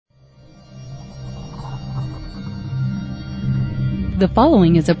The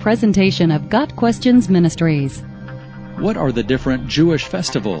following is a presentation of Got Questions Ministries. What are the different Jewish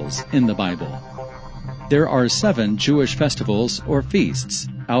festivals in the Bible? There are 7 Jewish festivals or feasts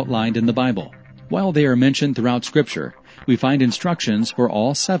outlined in the Bible. While they are mentioned throughout Scripture, we find instructions for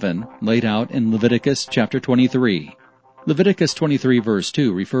all 7 laid out in Leviticus chapter 23. Leviticus 23 verse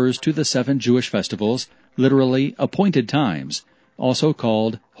 2 refers to the 7 Jewish festivals, literally appointed times, also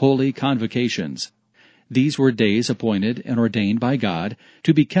called holy convocations. These were days appointed and ordained by God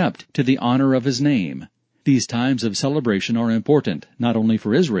to be kept to the honor of His name. These times of celebration are important not only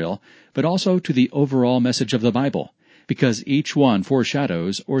for Israel, but also to the overall message of the Bible, because each one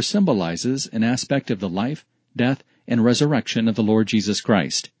foreshadows or symbolizes an aspect of the life, death, and resurrection of the Lord Jesus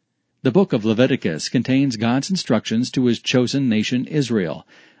Christ. The book of Leviticus contains God's instructions to His chosen nation Israel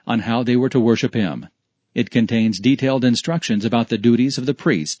on how they were to worship Him. It contains detailed instructions about the duties of the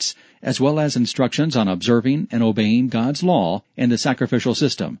priests, as well as instructions on observing and obeying God's law and the sacrificial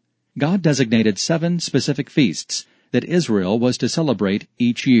system. God designated 7 specific feasts that Israel was to celebrate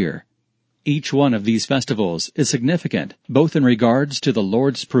each year. Each one of these festivals is significant, both in regards to the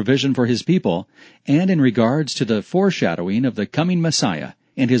Lord's provision for His people and in regards to the foreshadowing of the coming Messiah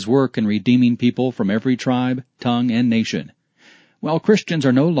and His work in redeeming people from every tribe, tongue, and nation. While Christians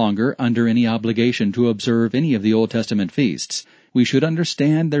are no longer under any obligation to observe any of the Old Testament feasts, we should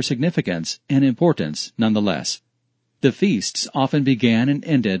understand their significance and importance nonetheless. The feasts often began and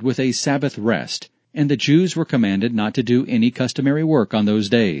ended with a Sabbath rest, and the Jews were commanded not to do any customary work on those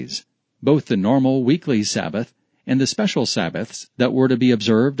days. Both the normal weekly Sabbath and the special Sabbaths that were to be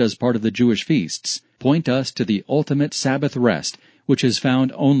observed as part of the Jewish feasts point us to the ultimate Sabbath rest, which is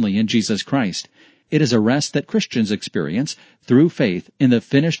found only in Jesus Christ. It is a rest that Christians experience through faith in the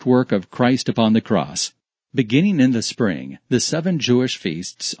finished work of Christ upon the cross. Beginning in the spring, the 7 Jewish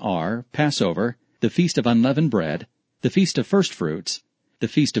feasts are Passover, the Feast of Unleavened Bread, the Feast of First Fruits, the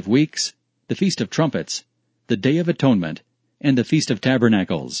Feast of Weeks, the Feast of Trumpets, the Day of Atonement, and the Feast of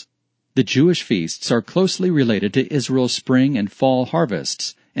Tabernacles. The Jewish feasts are closely related to Israel's spring and fall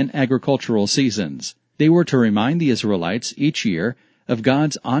harvests and agricultural seasons. They were to remind the Israelites each year of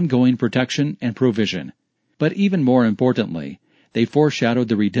God's ongoing protection and provision. But even more importantly, they foreshadowed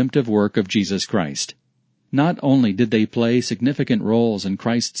the redemptive work of Jesus Christ. Not only did they play significant roles in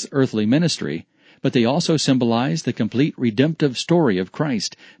Christ's earthly ministry, but they also symbolize the complete redemptive story of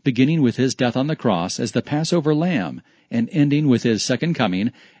Christ, beginning with His death on the cross as the Passover lamb and ending with His second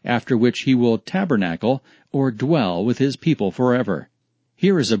coming, after which He will tabernacle or dwell with His people forever.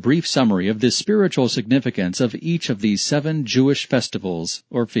 Here is a brief summary of the spiritual significance of each of these 7 Jewish festivals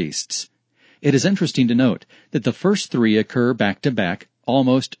or feasts. It is interesting to note that the first 3 occur back-to-back,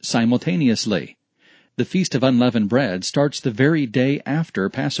 almost simultaneously. The Feast of Unleavened Bread starts the very day after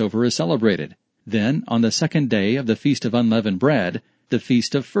Passover is celebrated. Then, on the second day of the Feast of Unleavened Bread, the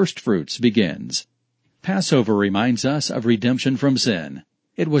Feast of First Fruits begins. Passover reminds us of redemption from sin.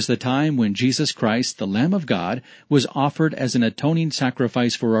 It was the time when Jesus Christ, the Lamb of God, was offered as an atoning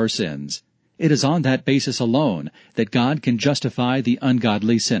sacrifice for our sins. It is on that basis alone that God can justify the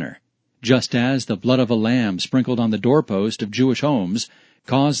ungodly sinner. Just as the blood of a lamb sprinkled on the doorpost of Jewish homes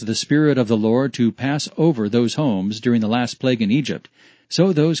caused the Spirit of the Lord to pass over those homes during the last plague in Egypt,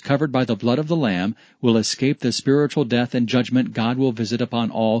 so those covered by the blood of the Lamb will escape the spiritual death and judgment God will visit upon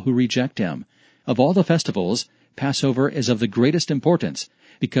all who reject Him. Of all the festivals, Passover is of the greatest importance,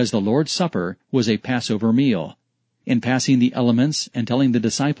 because the Lord's Supper was a Passover meal. In passing the elements and telling the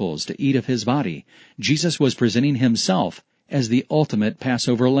disciples to eat of His body, Jesus was presenting Himself as the ultimate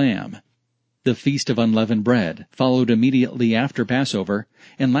Passover lamb. The Feast of Unleavened Bread followed immediately after Passover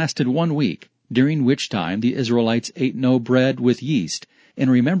and lasted 1 week, during which time the Israelites ate no bread with yeast, in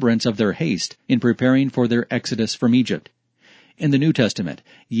remembrance of their haste in preparing for their exodus from Egypt. In the New Testament,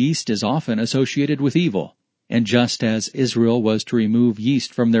 yeast is often associated with evil. And just as Israel was to remove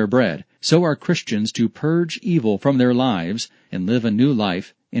yeast from their bread, so are Christians to purge evil from their lives and live a new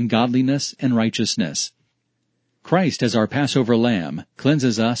life in godliness and righteousness. Christ as our Passover lamb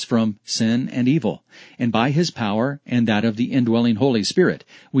cleanses us from sin and evil, and by His power and that of the indwelling Holy Spirit,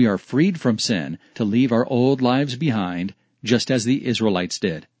 we are freed from sin to leave our old lives behind, just as the Israelites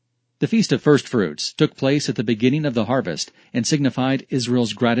did. The Feast of First Fruits took place at the beginning of the harvest and signified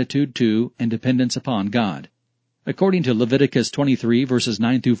Israel's gratitude to and dependence upon God. According to Leviticus 23 verses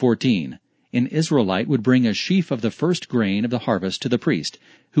 9 through 14, an Israelite would bring a sheaf of the first grain of the harvest to the priest,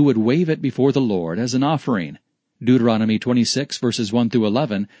 who would wave it before the Lord as an offering. Deuteronomy 26 verses 1 through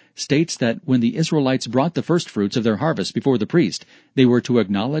 11 states that when the Israelites brought the first fruits of their harvest before the priest, they were to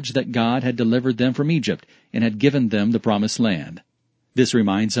acknowledge that God had delivered them from Egypt and had given them the promised land. This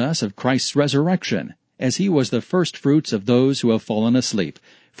reminds us of Christ's resurrection as he was the first fruits of those who have fallen asleep.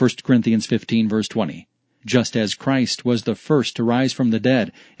 1 Corinthians 15, verse 20. Just as Christ was the first to rise from the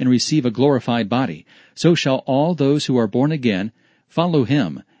dead and receive a glorified body, so shall all those who are born again follow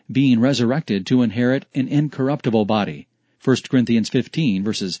him, being resurrected to inherit an incorruptible body. 1 Corinthians 15,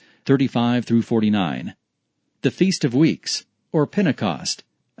 verses 35 through 49. The Feast of Weeks, or Pentecost,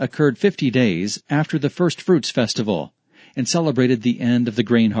 occurred 50 days after the First Fruits Festival and celebrated the end of the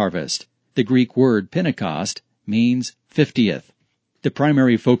grain harvest. The Greek word Pentecost means 50th. The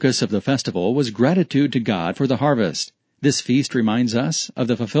primary focus of the festival was gratitude to God for the harvest. This feast reminds us of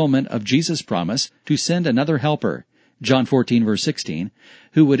the fulfillment of Jesus' promise to send another helper, John 14, verse 16,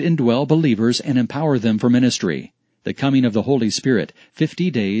 who would indwell believers and empower them for ministry. The coming of the Holy Spirit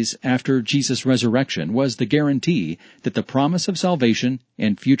 50 days after Jesus' resurrection was the guarantee that the promise of salvation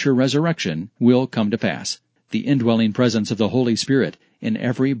and future resurrection will come to pass. The indwelling presence of the Holy Spirit in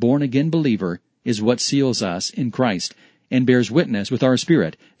every born-again believer is what seals us in Christ and bears witness with our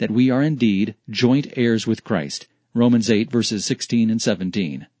spirit that we are indeed joint heirs with Christ. Romans 8, verses 16 and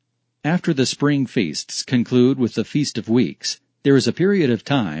 17. After the spring feasts conclude with the Feast of Weeks, there is a period of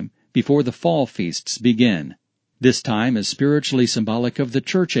time before the fall feasts begin. This time is spiritually symbolic of the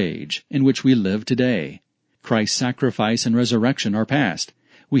church age in which we live today. Christ's sacrifice and resurrection are past.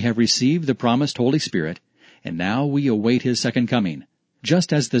 We have received the promised Holy Spirit, and now we await his second coming.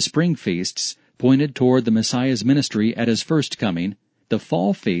 Just as the spring feasts pointed toward the Messiah's ministry at his first coming, the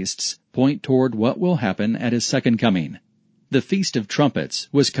fall feasts point toward what will happen at his second coming. The Feast of Trumpets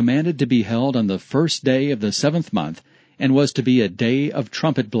was commanded to be held on the first day of the 7th month and was to be a day of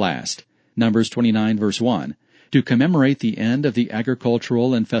trumpet blast, Numbers 29, verse 1, to commemorate the end of the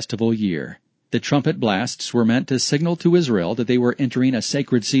agricultural and festival year. The trumpet blasts were meant to signal to Israel that they were entering a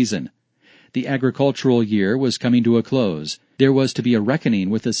sacred season. The agricultural year was coming to a close. There was to be a reckoning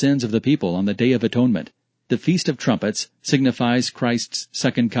with the sins of the people on the Day of Atonement. The Feast of Trumpets signifies Christ's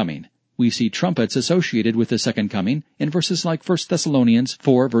second coming. We see trumpets associated with the second coming in verses like 1 Thessalonians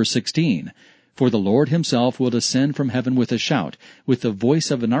 4, verse 16. For the Lord himself will descend from heaven with a shout, with the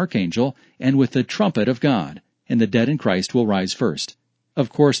voice of an archangel, and with the trumpet of God, and the dead in Christ will rise first. Of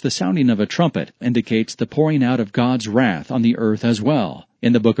course, the sounding of a trumpet indicates the pouring out of God's wrath on the earth as well,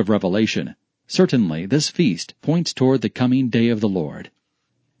 in the book of Revelation. Certainly, this feast points toward the coming day of the Lord.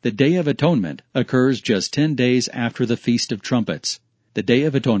 The Day of Atonement occurs just 10 days after the Feast of Trumpets. The Day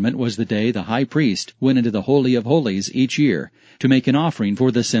of Atonement was the day the high priest went into the Holy of Holies each year to make an offering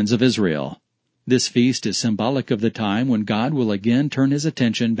for the sins of Israel. This feast is symbolic of the time when God will again turn his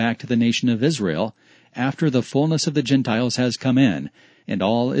attention back to the nation of Israel after the fullness of the Gentiles has come in, and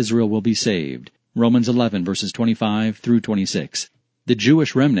all Israel will be saved. Romans 11, verses 25 through 26. The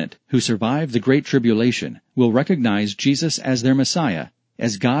Jewish remnant who survived the Great Tribulation will recognize Jesus as their Messiah,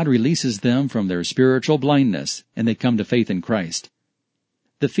 as God releases them from their spiritual blindness and they come to faith in Christ.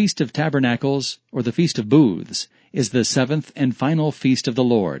 The Feast of Tabernacles, or the Feast of Booths, is the 7th and final feast of the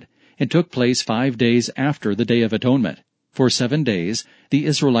Lord, and took place 5 days after the Day of Atonement. For 7 days, the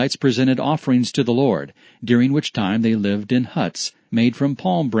Israelites presented offerings to the Lord, during which time they lived in huts made from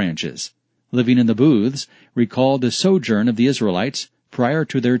palm branches. Living in the booths recalled the sojourn of the Israelites prior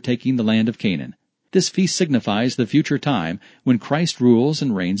to their taking the land of Canaan. This feast signifies the future time when Christ rules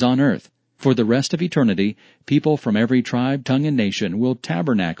and reigns on earth. For the rest of eternity, people from every tribe, tongue, and nation will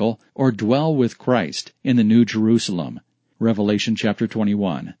tabernacle or dwell with Christ in the New Jerusalem. Revelation chapter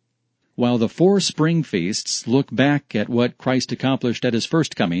 21. While the 4 spring feasts look back at what Christ accomplished at his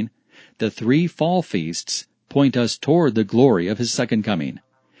first coming, the 3 fall feasts point us toward the glory of his second coming.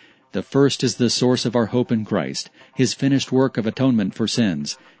 The first is the source of our hope in Christ, his finished work of atonement for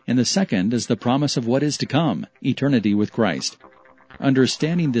sins, and the second is the promise of what is to come, eternity with Christ.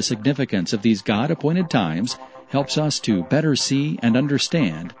 Understanding the significance of these God-appointed times helps us to better see and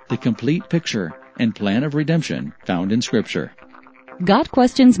understand the complete picture and plan of redemption found in Scripture. God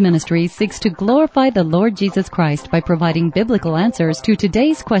Questions Ministry seeks to glorify the Lord Jesus Christ by providing biblical answers to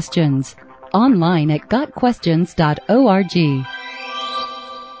today's questions. Online at GotQuestions.org.